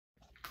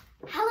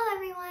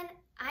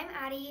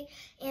Addie,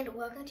 and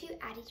welcome to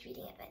Addie's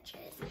Reading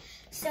Adventures.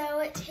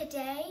 So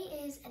today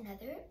is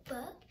another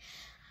book,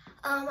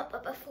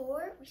 but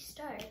before we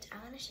start,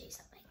 I want to show you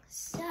something.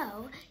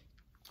 So,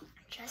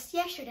 just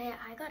yesterday,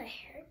 I got a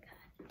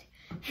haircut,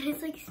 and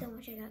it's like so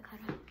much I got cut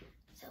off.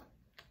 So,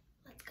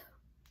 let's go.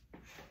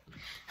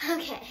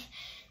 Okay,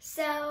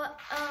 so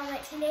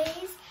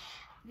today's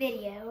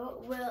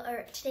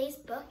today's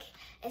book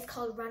is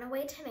called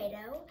Runaway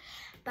Tomato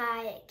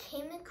by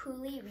Kim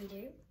Cooley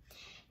Reader.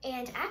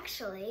 And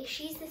actually,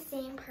 she's the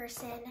same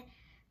person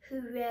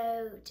who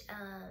wrote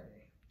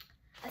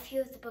a few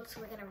of the books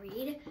we're gonna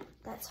read.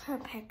 That's her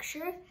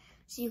picture,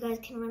 so you guys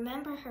can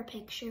remember her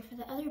picture for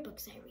the other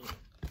books I read.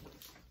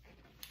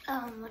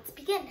 Let's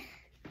begin.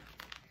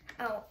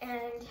 Oh,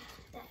 and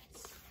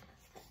that's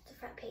the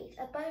front page,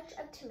 a bunch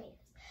of tomatoes.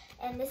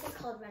 And this is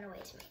called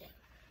Runaway Tomato.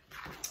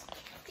 Let's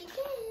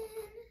begin.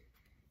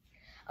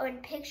 Oh,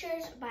 and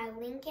pictures by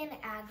Lincoln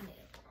Agnew.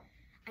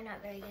 I'm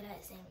not very good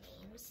at saying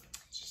names,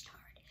 it's just hard.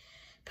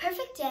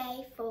 Perfect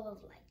day, full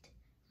of light.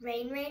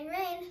 Rain, rain,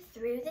 rain,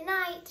 through the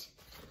night.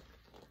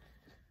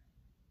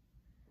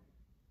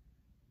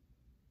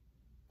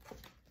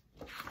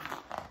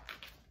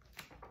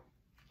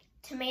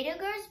 Tomato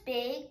grows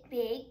big,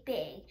 big,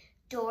 big.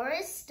 Door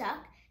is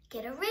stuck,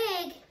 get a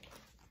rig.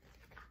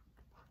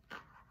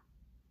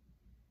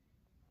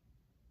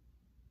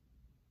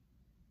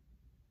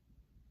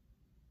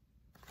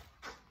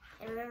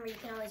 And remember, you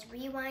can always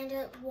rewind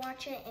it,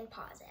 watch it, and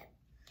pause it.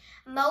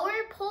 Mower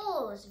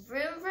pulls,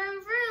 vroom,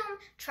 vroom, vroom.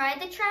 Try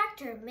the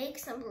tractor, make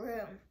some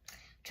room.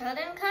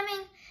 Children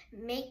coming,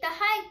 make the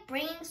hike,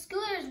 bringing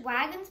scooters,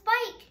 wagons,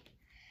 bike.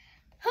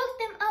 Hook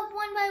them up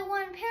one by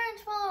one,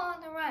 parents follow on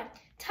the run.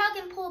 Tug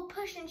and pull,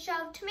 push and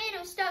shove,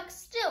 tomato stuck,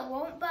 still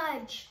won't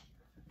budge.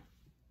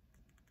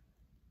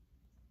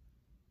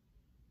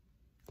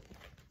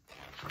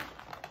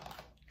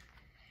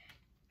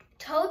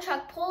 Tow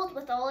truck pulled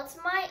with all its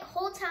might,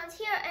 whole town's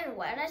here and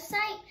what a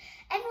sight.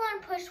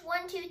 Everyone pushed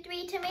 1, 2,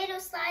 3, tomato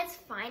slides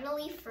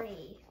finally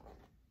free.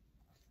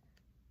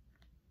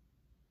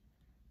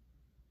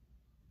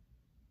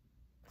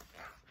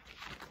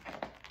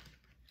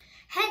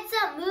 Heads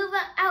up, move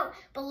out,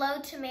 below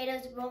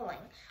tomatoes rolling.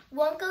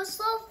 Won't go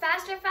slow,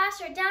 faster,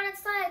 faster, down it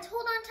slides,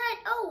 hold on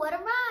tight, oh what a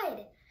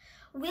ride.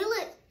 Will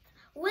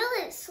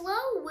it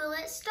slow, will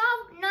it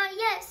stop? Not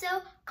yet,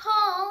 so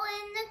call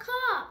in the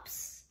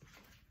cops.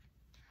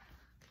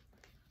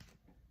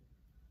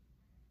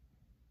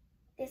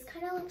 This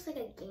kind of looks like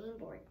a game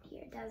board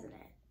here, doesn't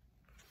it?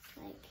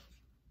 Like,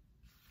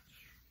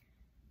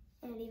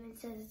 and it even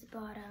says it's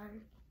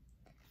bottom,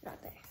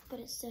 not there, but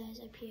it says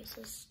up here, it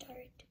says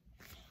start.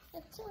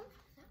 That's the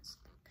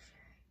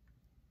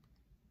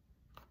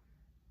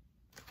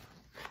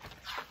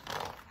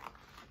picture.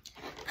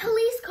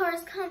 Police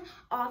cars come,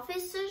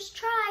 officers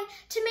try,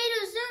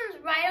 tomato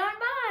zooms right on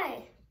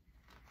by.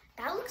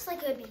 That looks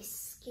like it would be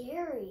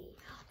scary.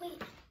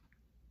 Wait,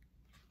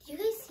 do you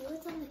guys see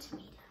what's on the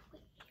tomato?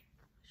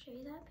 Show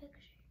you that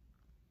picture.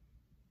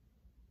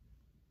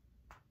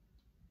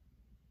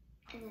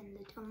 And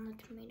then on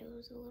the tomato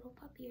is a little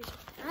puppy or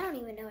something. I don't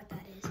even know what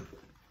that is.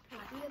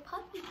 Might be a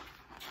puppy.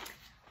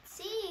 Let's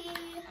see.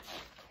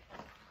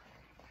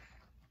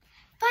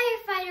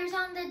 Firefighters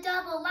on the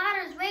double,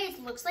 ladders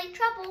raised, looks like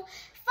trouble.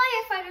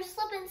 Firefighters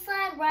slip and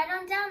slide right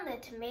on down the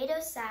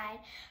tomato side.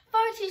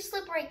 Far too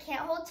slippery,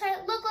 can't hold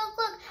tight. Look, look,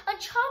 look, a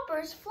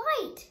chopper's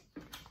flight.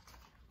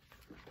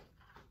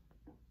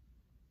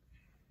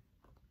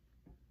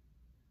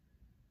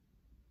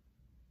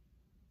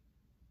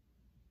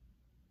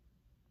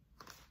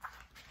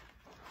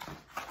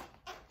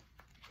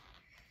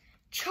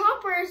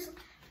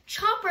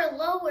 Chopper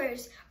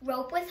lowers,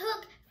 rope with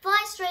hook, fly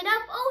straight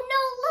up, oh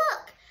no,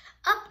 look!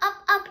 Up,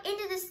 up, up,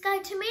 into the sky,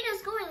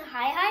 tomatoes going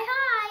high, high,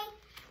 high.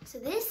 So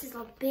this is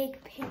a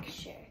big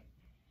picture.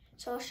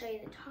 So I'll show you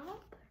the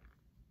top.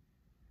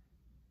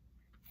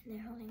 And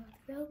they're holding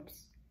with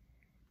ropes.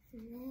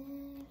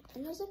 And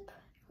there's a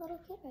little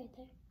kid right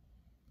there.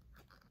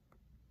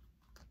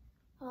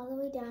 All the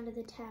way down to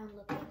the town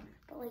looking,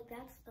 but like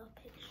that's the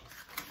picture.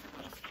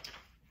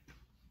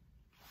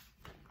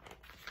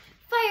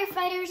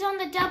 Firefighters on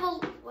the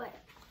double, what?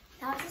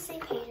 That was the same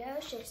page I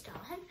was just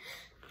on.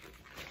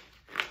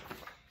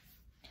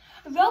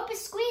 Rope is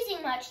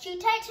squeezing much too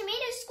tight,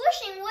 tomatoes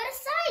squishing, what a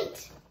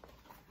sight!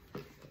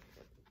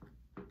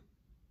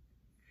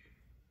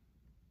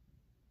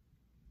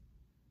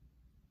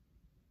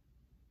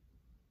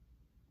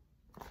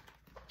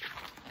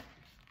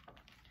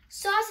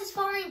 Sauce is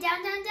falling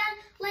down, down, down,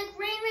 like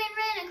rain, rain,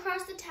 rain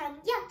across the town.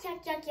 Yuck,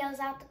 yuck, yuck, yells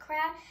out the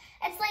crowd.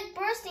 It's like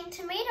bursting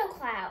tomato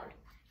cloud.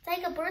 It's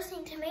like a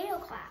bursting tomato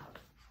cloud.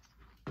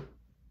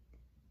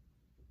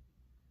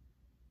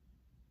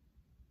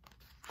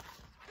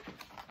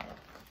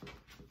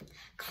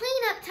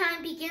 Cleanup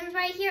time begins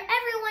right here.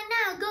 Everyone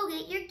now, go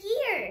get your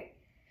gear.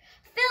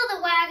 Fill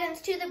the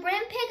wagons to the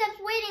brim, pickups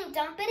waiting,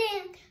 dump it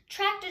in.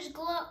 Tractors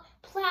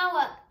plow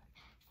up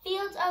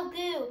fields of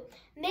goo.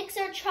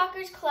 Mixer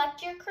truckers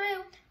collect your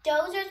crew.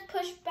 Dozers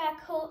push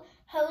back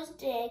hose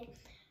dig.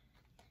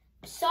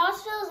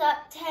 Sauce fills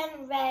up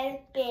 10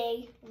 red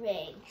big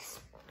rigs.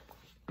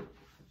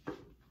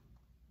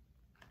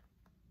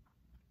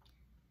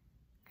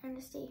 I'm going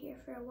to stay here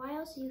for a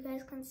while so you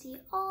guys can see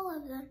all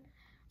of them,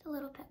 the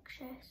little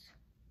pictures.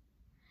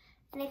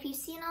 And if you've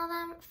seen all of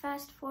them,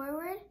 fast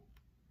forward.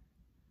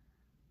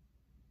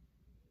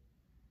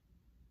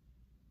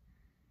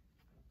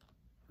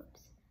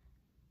 Oops.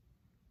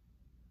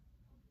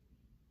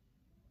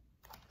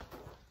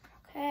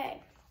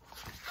 Okay.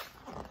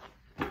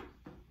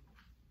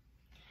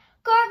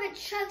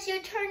 Garbage trucks, your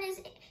turn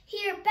is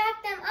here.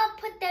 Back them up,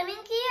 put them in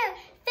gear.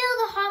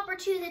 Fill the hopper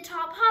to the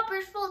top.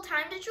 Hopper's full,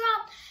 time to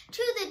drop.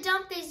 To the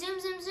dump, they zoom,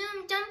 zoom,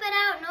 zoom. Dump it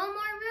out, no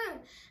more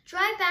room.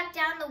 Drive back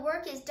down, the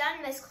work is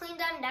done. Mess cleaned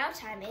up, now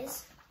time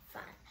is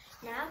fun.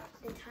 Now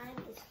the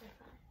time is for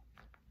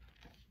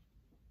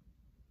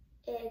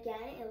fun.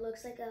 Again, it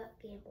looks like a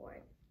game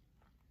board.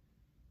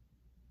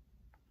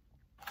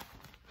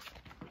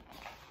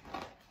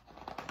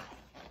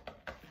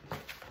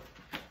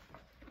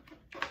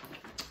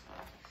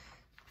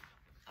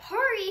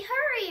 Hurry,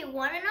 hurry,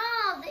 one and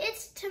all,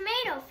 it's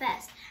Tomato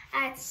Fest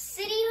at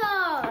City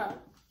Hall.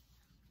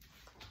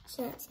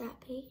 So that's that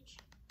page.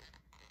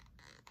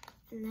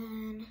 And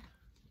then,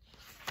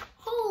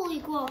 holy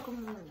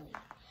guacamole.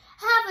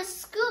 Have a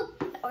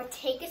scoop or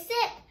take a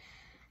sip.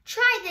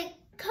 Try the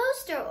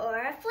coaster or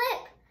a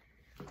flip.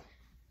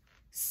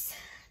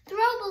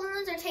 Throw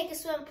balloons or take a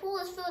swim. Pool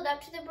is filled up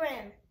to the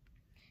brim.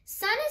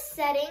 Sun is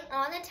setting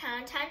on the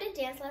town. Time to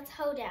dance, let's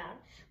hoe down.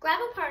 Grab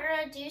a partner,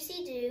 a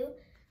do-si-do.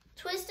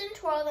 Twist and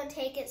twirl and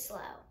take it slow.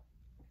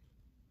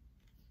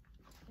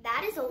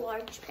 That is a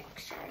large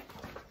picture.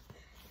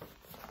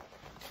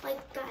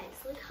 Like, guys,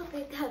 look how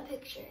big that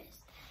picture is.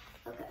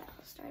 Okay,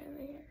 I'll start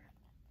over here.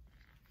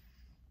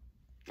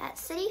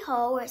 That's City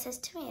Hall where it says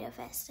Tomato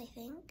Fest, I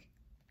think.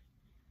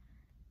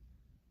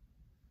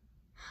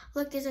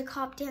 Look, there's a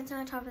cop dancing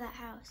on top of that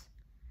house.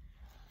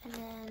 And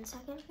then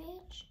second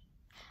page.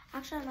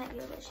 Actually, I might be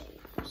able to show you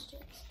first two.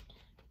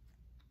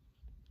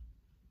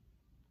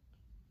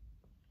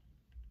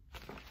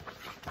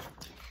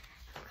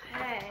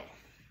 Okay,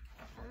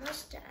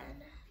 almost done.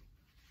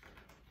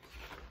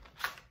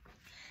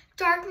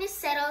 Darkness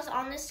settles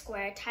on the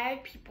square,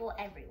 tired people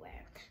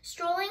everywhere.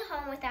 Strolling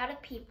home without a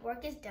peep,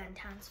 work is done,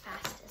 town's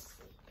fast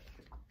asleep.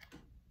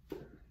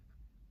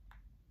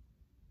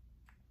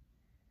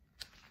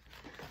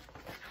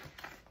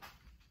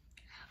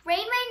 Rain,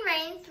 rain,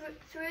 rain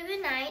through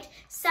the night,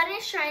 sun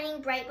is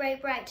shining bright,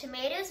 bright, bright.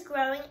 Tomatoes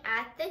growing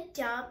at the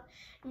dump,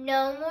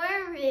 no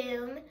more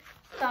room,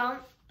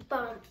 bump,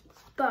 bump,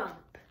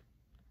 bump.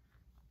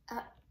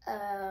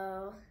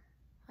 Uh-oh,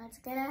 what's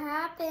gonna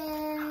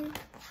happen?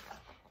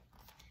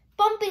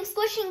 Bumping,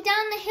 squishing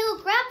down the hill,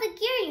 grab the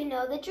gear, you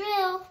know the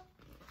drill.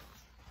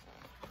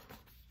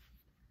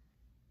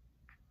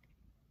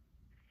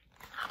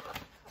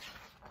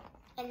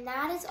 And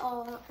that is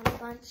all in a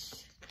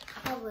bunch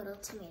of little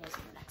tomatoes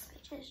in the next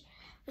pages.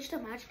 Just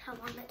imagine how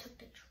long that took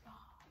to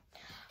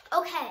draw.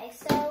 Okay,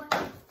 so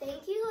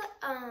thank you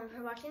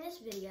for watching this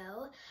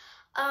video.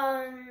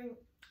 I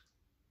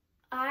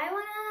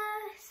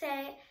wanna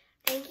say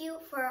thank you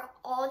for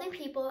all the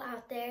people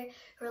out there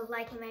who are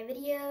liking my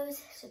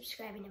videos,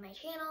 subscribing to my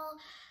channel,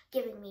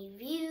 giving me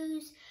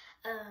views.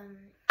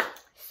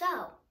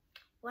 So,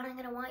 what I'm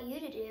gonna want you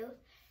to do,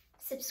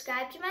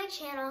 subscribe to my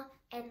channel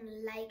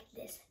and like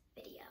this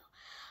video.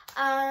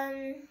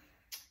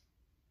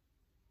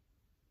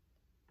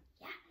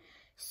 Yeah,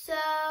 so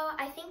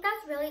I think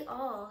that's really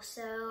all.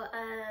 So,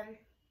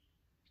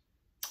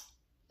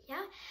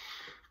 yeah.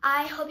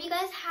 I hope you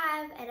guys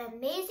have an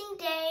amazing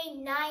day,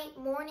 night,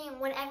 morning,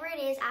 whenever it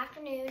is,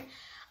 afternoon.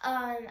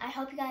 I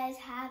hope you guys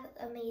have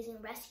an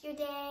amazing rest of your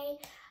day,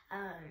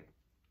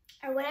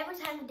 or whatever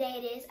time of day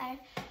it is.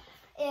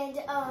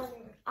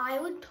 I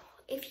would,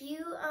 if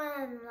you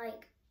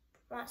like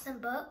want some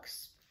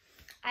books,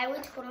 I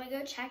would totally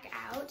go check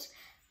out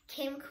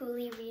Kim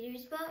Cooley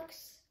Reader's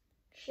books.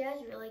 She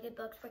has really good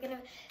books. We're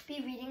gonna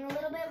be reading a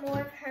little bit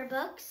more of her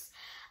books.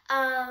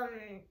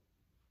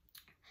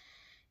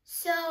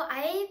 So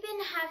I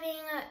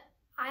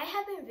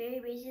have been very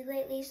busy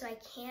lately, so I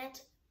can't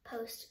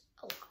post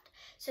a lot.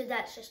 So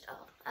that's just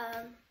all.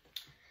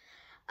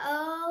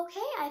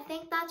 Okay, I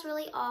think that's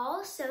really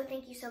all. So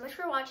thank you so much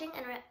for watching.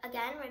 And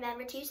again,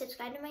 remember to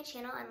subscribe to my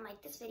channel and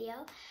like this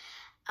video.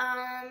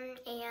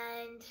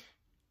 And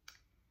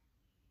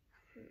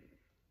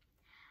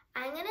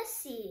I'm gonna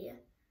see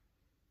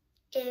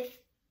if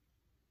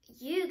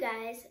you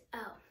guys,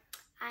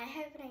 I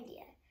have an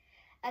idea.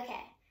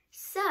 Okay,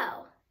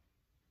 so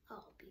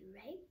I'll be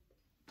right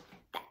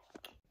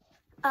back.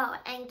 Oh,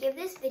 and give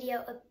this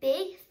video a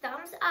big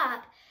thumbs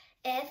up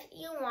if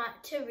you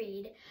want to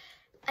read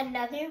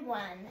another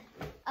one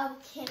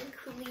of Kim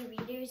Cooley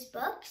Reader's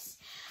books,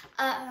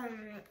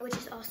 which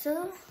is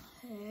also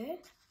her.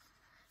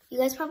 You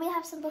guys probably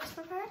have some books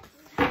from her,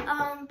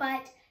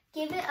 but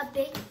give it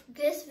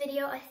this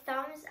video a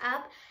thumbs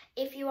up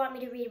if you want me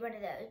to read one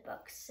of those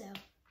books. So,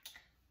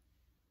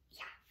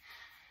 yeah.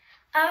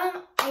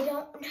 I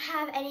don't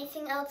have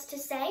anything else to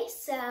say,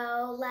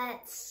 so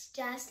let's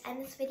just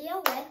end this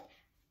video with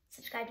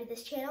subscribe to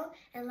this channel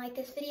and like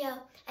this video.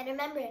 And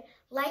remember,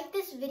 like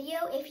this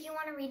video if you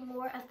want to read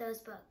more of those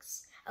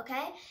books,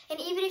 okay? And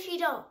even if you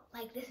don't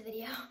like this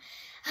video,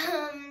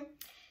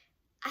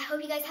 I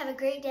hope you guys have a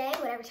great day,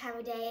 whatever time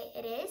of day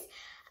it is.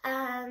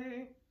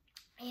 And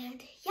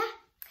yeah,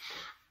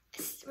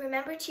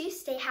 remember to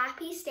stay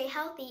happy, stay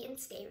healthy, and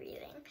stay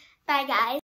reading. Bye, guys.